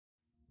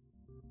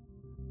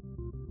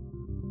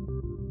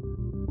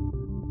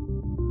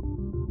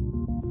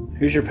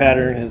Hoosier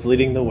Pattern is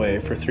leading the way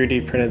for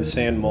 3D printed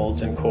sand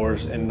molds and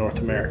cores in North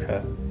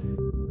America.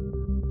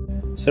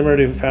 Similar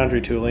to foundry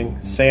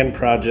tooling, sand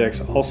projects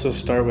also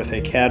start with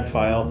a CAD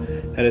file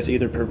that is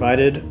either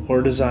provided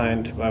or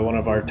designed by one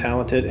of our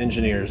talented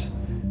engineers.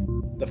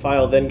 The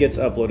file then gets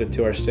uploaded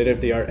to our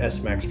state-of-the-art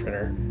S-Max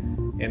printer,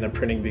 and the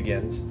printing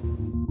begins.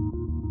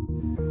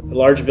 The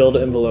large build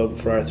envelope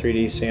for our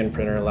 3D sand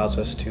printer allows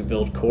us to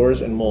build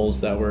cores and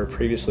molds that were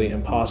previously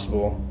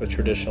impossible with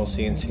traditional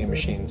CNC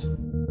machines.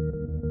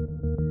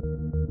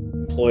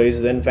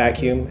 Employees then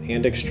vacuum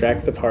and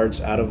extract the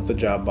parts out of the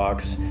job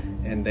box,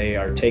 and they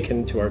are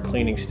taken to our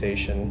cleaning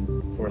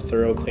station for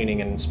thorough cleaning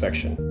and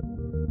inspection.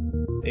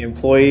 The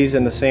employees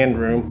in the sand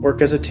room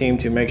work as a team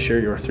to make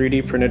sure your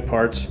 3D printed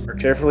parts are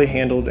carefully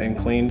handled and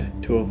cleaned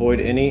to avoid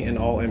any and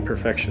all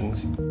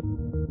imperfections.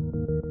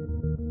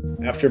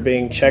 After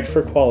being checked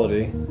for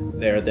quality,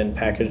 they are then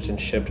packaged and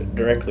shipped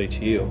directly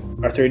to you.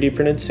 Our 3D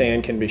printed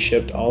sand can be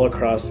shipped all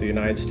across the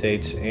United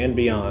States and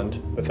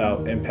beyond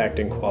without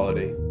impacting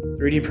quality.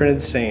 3D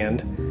printed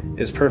sand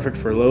is perfect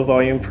for low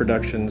volume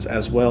productions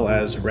as well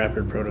as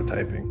rapid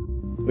prototyping.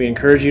 We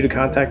encourage you to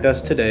contact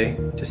us today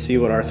to see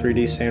what our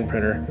 3D sand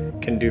printer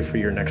can do for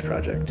your next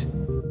project.